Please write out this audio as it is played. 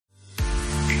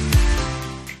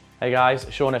Hey guys,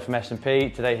 Sean here from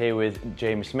S&P. Today here with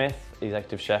Jamie Smith,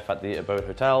 Executive Chef at the Abode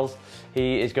Hotels.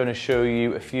 He is going to show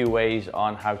you a few ways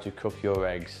on how to cook your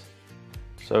eggs.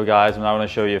 So guys, I'm now going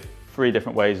to show you 3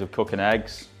 different ways of cooking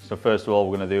eggs. So first of all,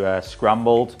 we're going to do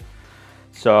scrambled.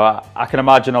 So I can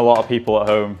imagine a lot of people at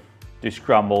home do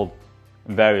scrambled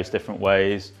in various different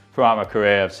ways. Throughout my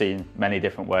career, I've seen many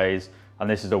different ways, and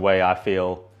this is the way I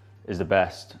feel is the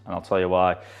best, and I'll tell you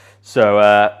why. So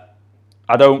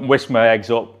I don't whisk my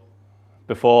eggs up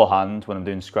beforehand when I'm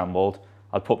doing scrambled.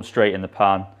 I put them straight in the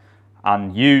pan,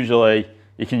 and usually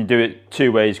you can do it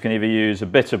 2 ways. You can either use a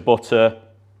bit of butter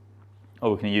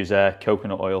or we can use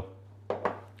coconut oil.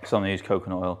 So I'm going to use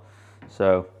coconut oil.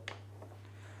 So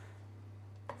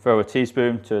throw a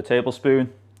teaspoon to a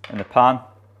tablespoon in the pan.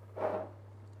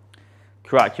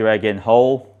 Crack your egg in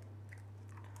whole.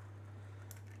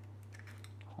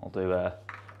 I'll do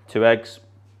 2 eggs.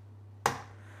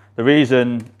 The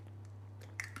reason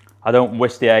I don't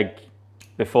whisk the egg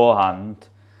beforehand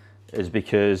is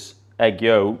because egg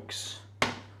yolks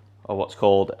are what's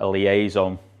called a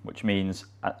liaison, which means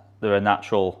they're a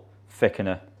natural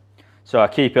thickener. So I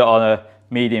keep it on a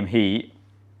medium heat,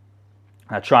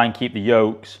 and I try and keep the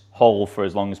yolks whole for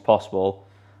as long as possible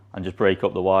and just break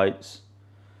up the whites.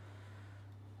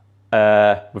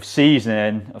 With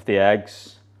seasoning of the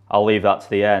eggs, I'll leave that to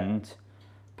the end,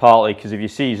 partly because if you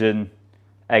season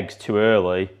eggs too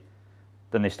early,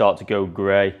 then they start to go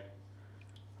grey,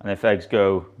 and if eggs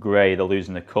go grey, they're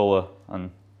losing the colour, and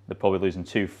they're probably losing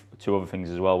two other things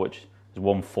as well, which is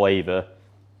 1, flavour,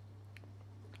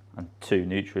 and 2,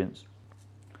 nutrients.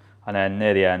 And then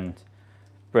near the end,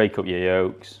 break up your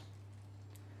yolks,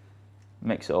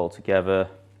 mix it all together.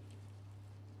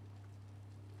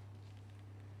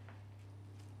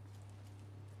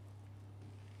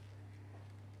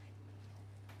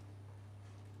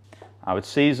 I would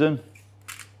season.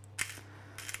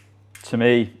 To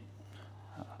me,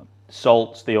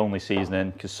 salt's the only seasoning,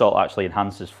 because salt actually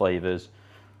enhances flavours,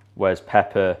 whereas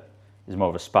pepper is more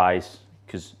of a spice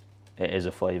because it is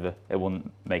a flavour. It wouldn't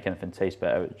make anything taste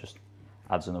better, it just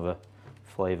adds another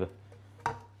flavour.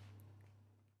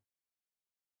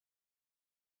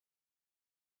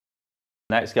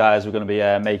 Next guys, we're going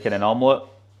to be making an omelette.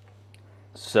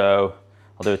 So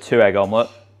I'll do a 2-egg omelette.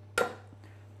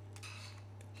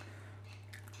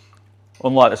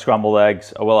 Unlike the scrambled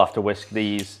eggs, I will have to whisk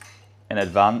these in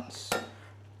advance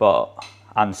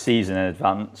and season in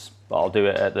advance, but I'll do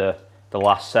it at the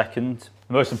last second.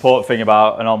 The most important thing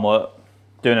about an omelette,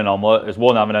 doing an omelette, is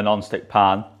 1, having a non-stick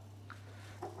pan,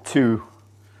 2,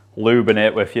 lubing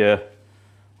it with your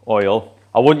oil.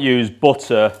 I wouldn't use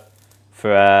butter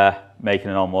for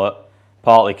making an omelette,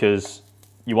 partly because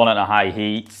you want it at a high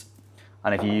heat,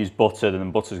 and if you use butter, then the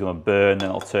butter's going to burn and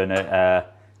it'll turn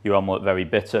your omelette very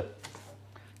bitter.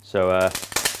 So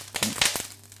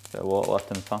bit of water left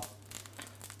in the pan.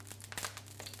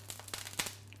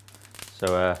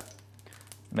 So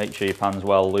make sure your pan's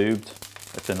well lubed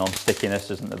if the non-stickiness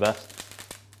isn't the best.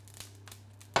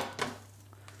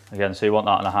 Again, so you want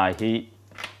that on a high heat.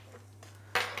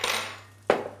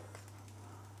 And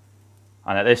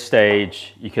at this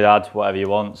stage, you could add whatever you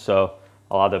want. So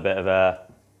I'll add a bit of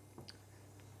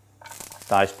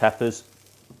diced peppers,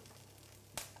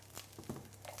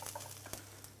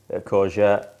 a bit of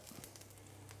courgette,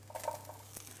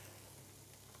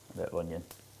 a bit of onion.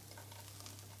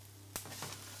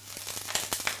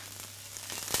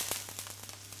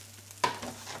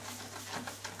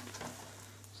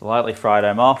 So lightly fry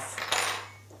them off.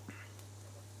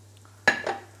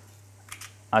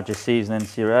 Add your seasoning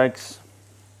to your eggs.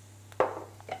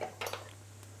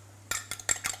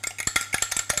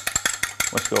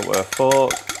 Whisk up with a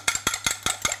fork.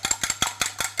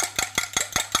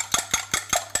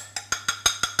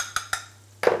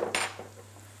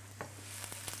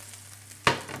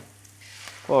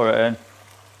 Pour it in,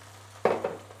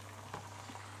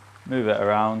 move it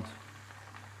around.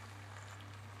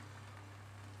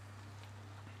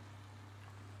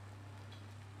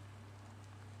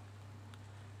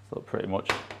 So it pretty much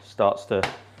starts to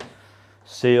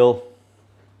seal.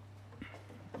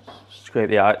 Scrape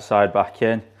the outside back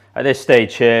in. At this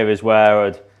stage here is where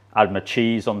I'd add my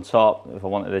cheese on top if I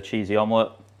wanted a cheesy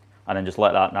omelette, and then just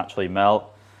let that naturally melt.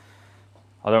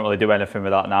 I don't really do anything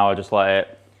with that now, I just let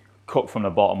it cook from the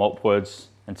bottom upwards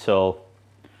until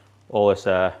all this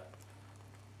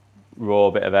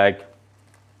raw bit of egg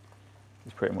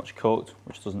is pretty much cooked,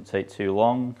 which doesn't take too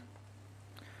long.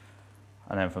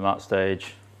 And then from that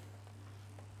stage,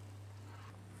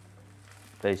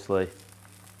 basically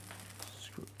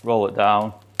roll it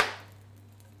down,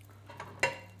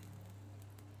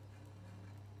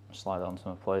 slide it onto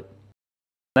my plate.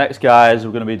 Next, guys,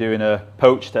 we're going to be doing a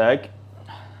poached egg.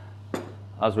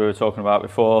 As we were talking about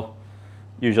before,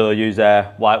 usually I use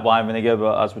white wine vinegar,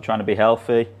 but as we're trying to be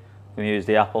healthy, we're going to use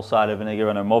the apple cider vinegar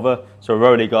and a mother. So I've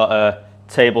already got a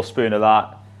tablespoon of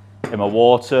that in my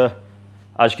water.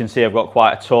 As you can see, I've got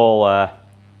quite a tall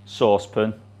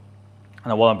saucepan,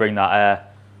 and I want to bring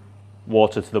that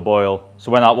water to the boil.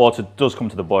 So when that water does come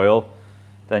to the boil,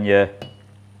 then you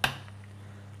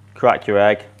crack your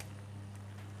egg,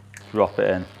 drop it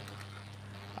in,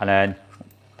 and then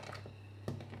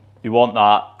you want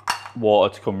that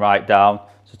water to come right down.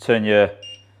 So turn your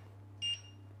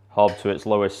hob to its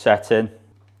lowest setting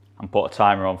and put a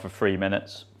timer on for 3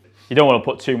 minutes. You don't want to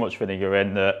put too much vinegar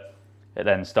in that it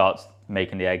then starts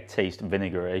making the egg taste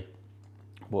vinegary,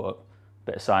 but a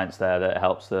bit of science there that it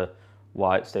helps the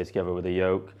white stay together with the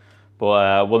yolk.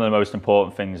 But one of the most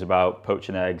important things about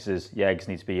poaching eggs is the eggs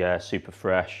need to be super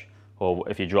fresh, or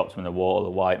if you drop them in the water, the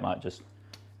white might just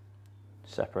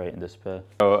separate and disappear.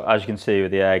 So as you can see with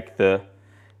the egg,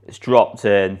 it's dropped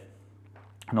in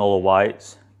and all the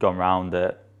white's gone round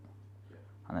it,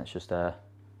 and it's just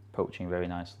poaching very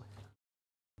nicely.